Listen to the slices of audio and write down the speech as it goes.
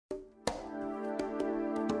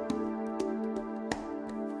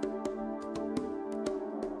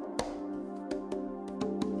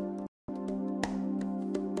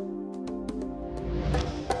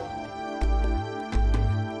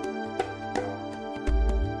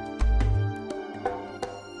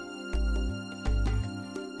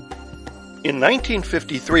In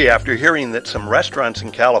 1953, after hearing that some restaurants in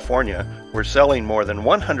California were selling more than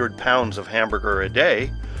 100 pounds of hamburger a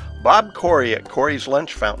day, Bob Corey at Corey's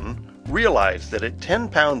Lunch Fountain realized that at 10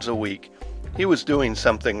 pounds a week, he was doing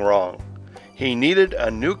something wrong. He needed a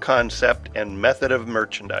new concept and method of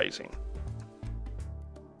merchandising.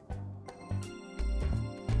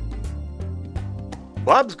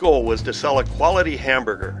 Bob's goal was to sell a quality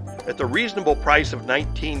hamburger at the reasonable price of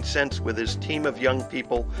 19 cents with his team of young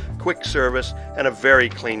people, quick service, and a very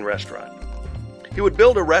clean restaurant. He would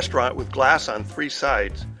build a restaurant with glass on 3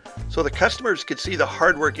 sides so the customers could see the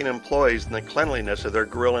hardworking employees and the cleanliness of their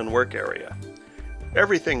grill and work area.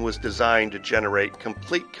 Everything was designed to generate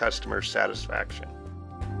complete customer satisfaction.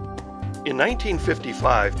 In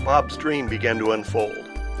 1955, Bob's dream began to unfold.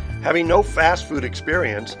 Having no fast food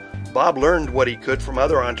experience, Bob learned what he could from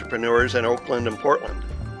other entrepreneurs in Oakland and Portland.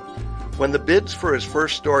 When the bids for his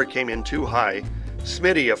first store came in too high,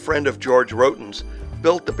 Smitty, a friend of George Roten's,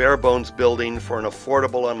 built the bare-bones building for an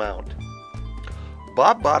affordable amount.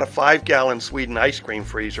 Bob bought a 5-gallon Sweden ice cream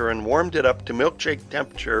freezer and warmed it up to milkshake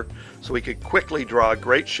temperature so he could quickly draw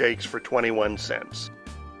great shakes for 21 cents.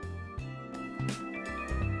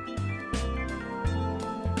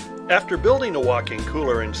 After building a walk-in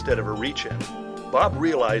cooler instead of a reach-in, Bob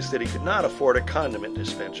realized that he could not afford a condiment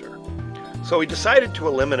dispenser. So he decided to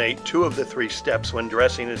eliminate 2 of the 3 steps when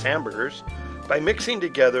dressing his hamburgers by mixing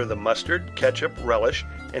together the mustard, ketchup, relish,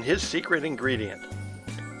 and his secret ingredient.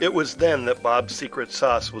 It was then that Bob's secret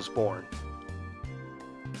sauce was born.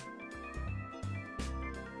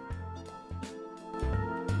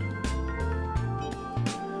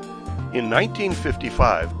 In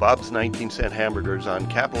 1955, Bob's 19-cent hamburgers on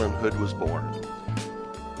Capitol and Hood was born.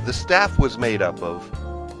 The staff was made up of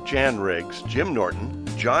Jan Riggs, Jim Norton,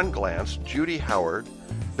 John Glantz, Judy Howard,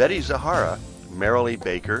 Betty Zahara, Marilee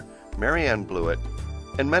Baker, Marianne Blewett,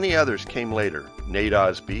 and many others came later: Nate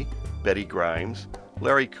Osby, Betty Grimes,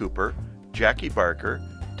 Larry Cooper, Jackie Barker,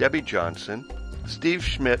 Debbie Johnson, Steve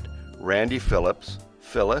Schmidt, Randy Phillips,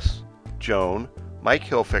 Phyllis, Joan, Mike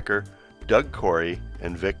Hilfiker, Doug Corey,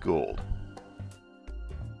 and Vic Gould.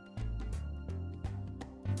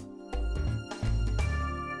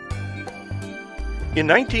 In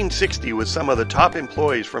 1960, with some of the top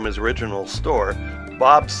employees from his original store,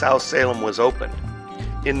 Bob's South Salem was opened.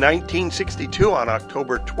 In 1962, on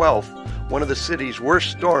October 12th, one of the city's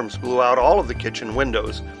worst storms blew out all of the kitchen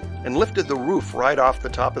windows and lifted the roof right off the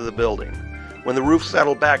top of the building. When the roof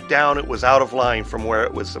settled back down, it was out of line from where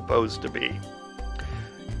it was supposed to be.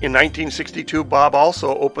 In 1962, Bob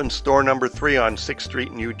also opened store number 3 on 6th Street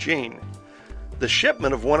in Eugene. The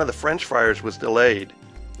shipment of one of the French fryers was delayed,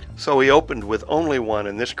 so he opened with only one,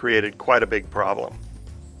 and this created quite a big problem.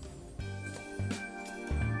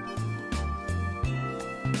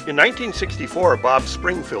 In 1964, Bob's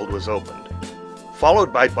Springfield was opened,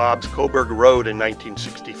 followed by Bob's Coburg Road in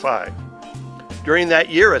 1965. During that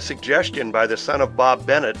year, a suggestion by the son of Bob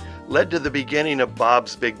Bennett led to the beginning of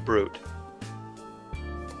Bob's Big Brute.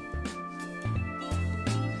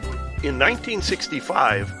 In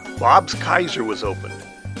 1965, Bob's Kaiser was opened.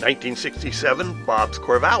 1967, Bob's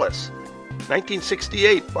Corvallis.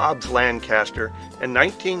 1968, Bob's Lancaster. And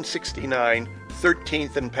 1969,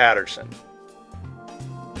 13th and Patterson.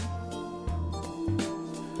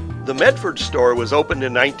 The Medford store was opened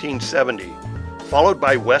in 1970, followed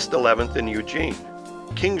by West 11th in Eugene,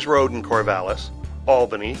 Kings Road in Corvallis,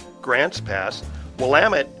 Albany, Grants Pass,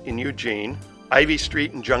 Willamette in Eugene, Ivy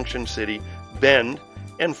Street in Junction City, Bend,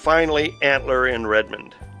 and finally Antler in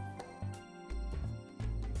Redmond.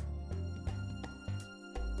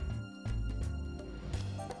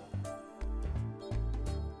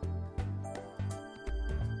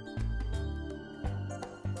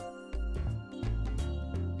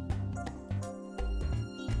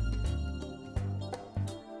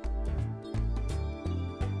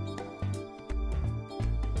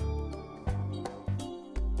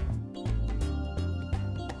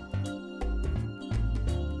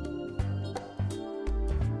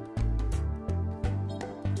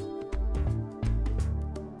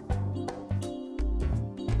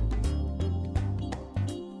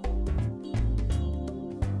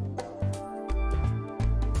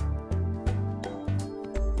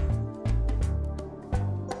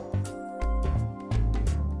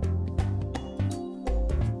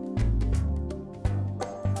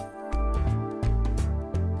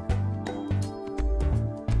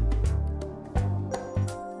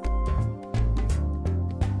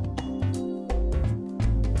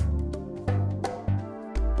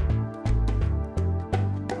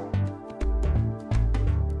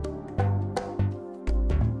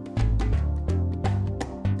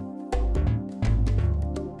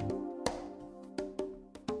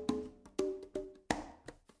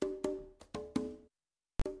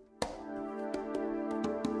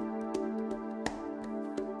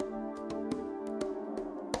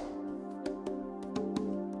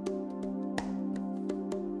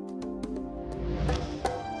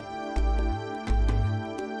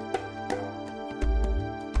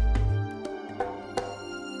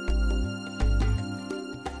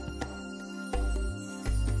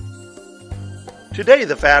 Today,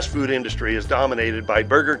 the fast food industry is dominated by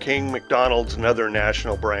Burger King, McDonald's, and other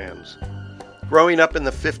national brands. Growing up in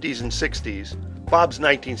the 50s and 60s, Bob's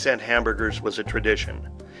 19-cent hamburgers was a tradition.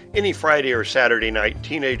 Any Friday or Saturday night,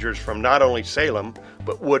 teenagers from not only Salem,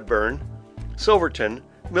 but Woodburn, Silverton,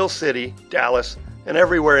 Mill City, Dallas, and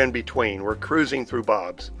everywhere in between were cruising through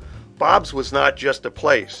Bob's. Bob's was not just a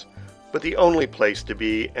place, but the only place to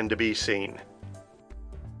be and to be seen.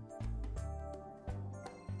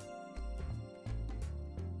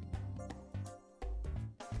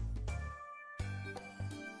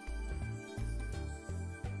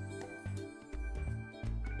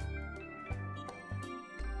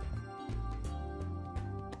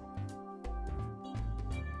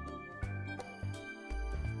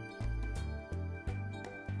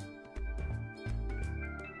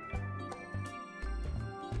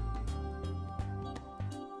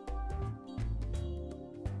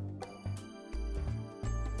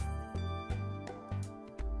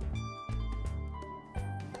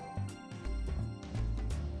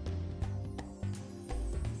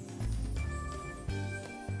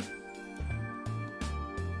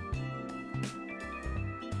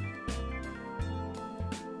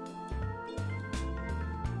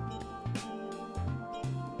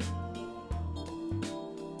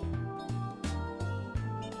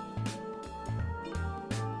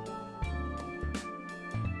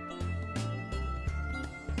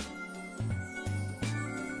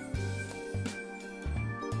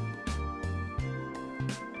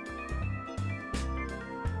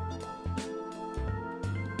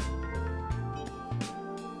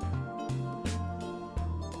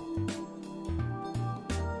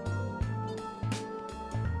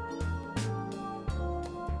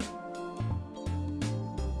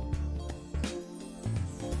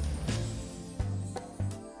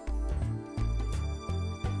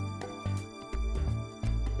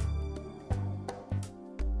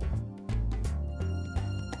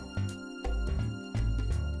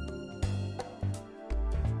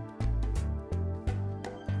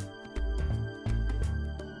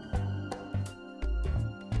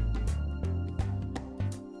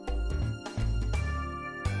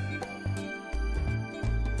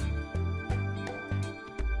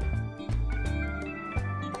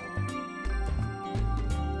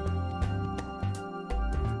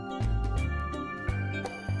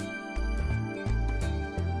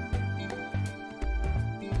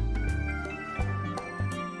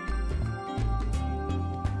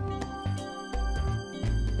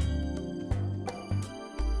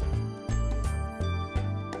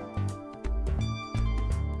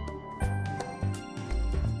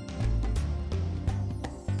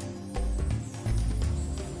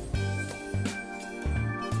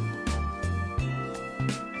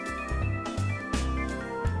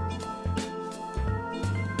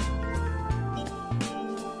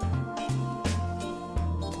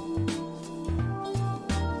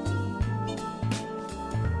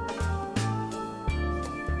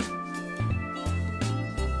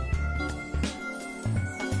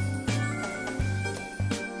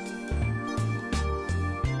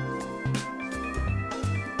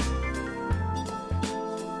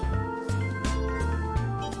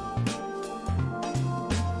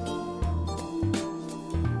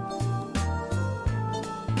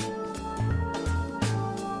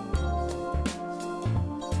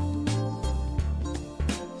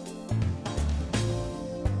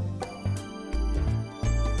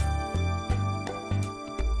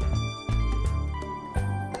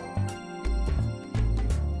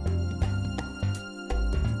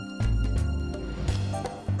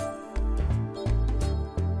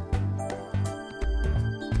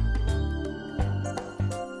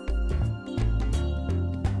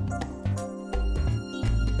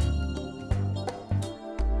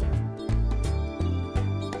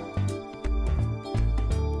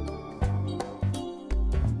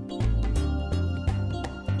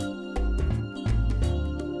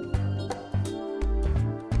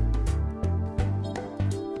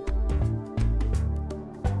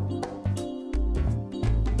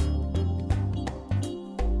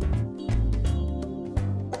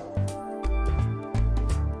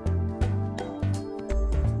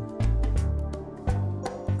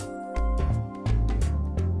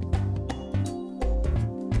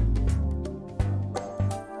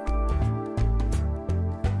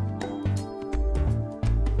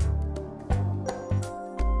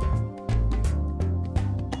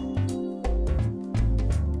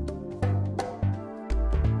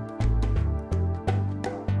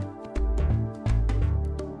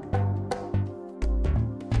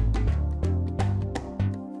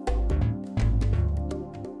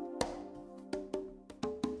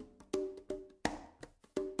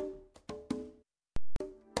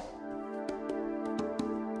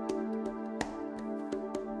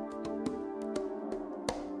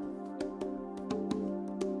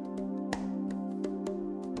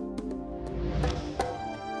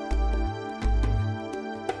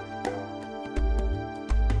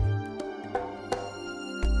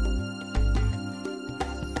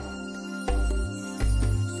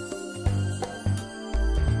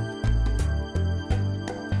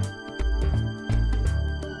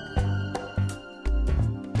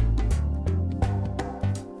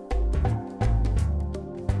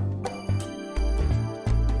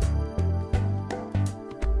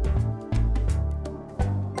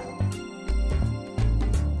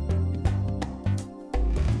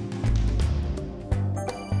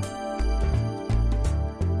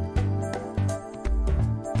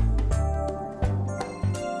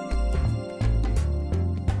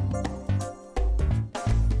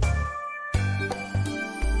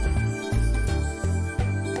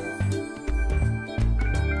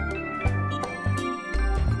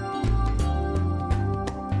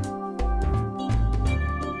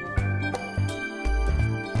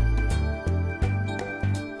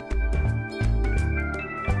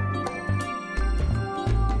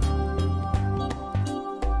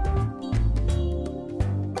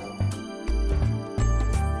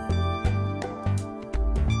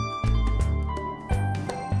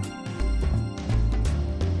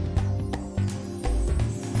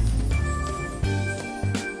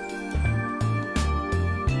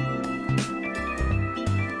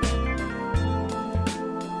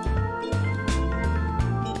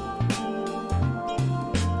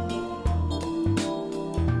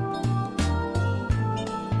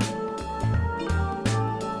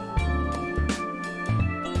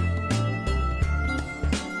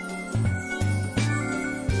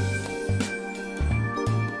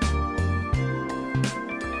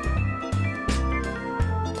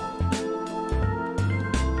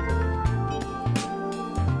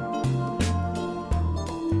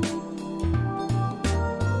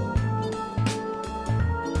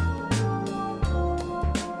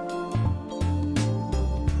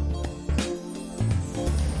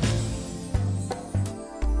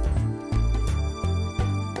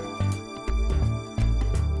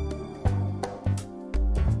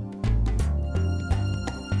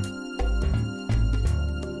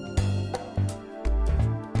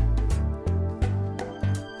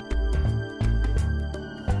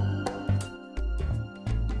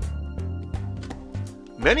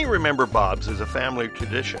 Many remember Bob's as a family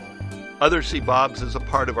tradition. Others see Bob's as a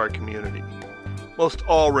part of our community. Most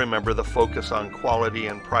all remember the focus on quality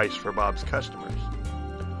and price for Bob's customers.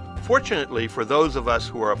 Fortunately, for those of us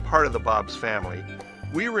who are a part of the Bob's family,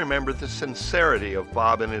 we remember the sincerity of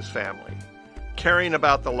Bob and his family, caring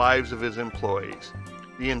about the lives of his employees,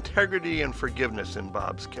 the integrity and forgiveness in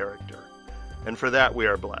Bob's character, and for that we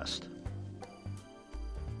are blessed.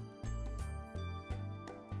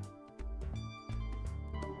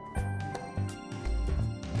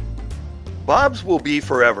 Bob's will be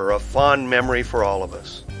forever a fond memory for all of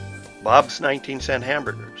us. Bob's 19-cent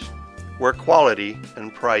hamburgers, where quality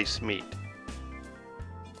and price meet.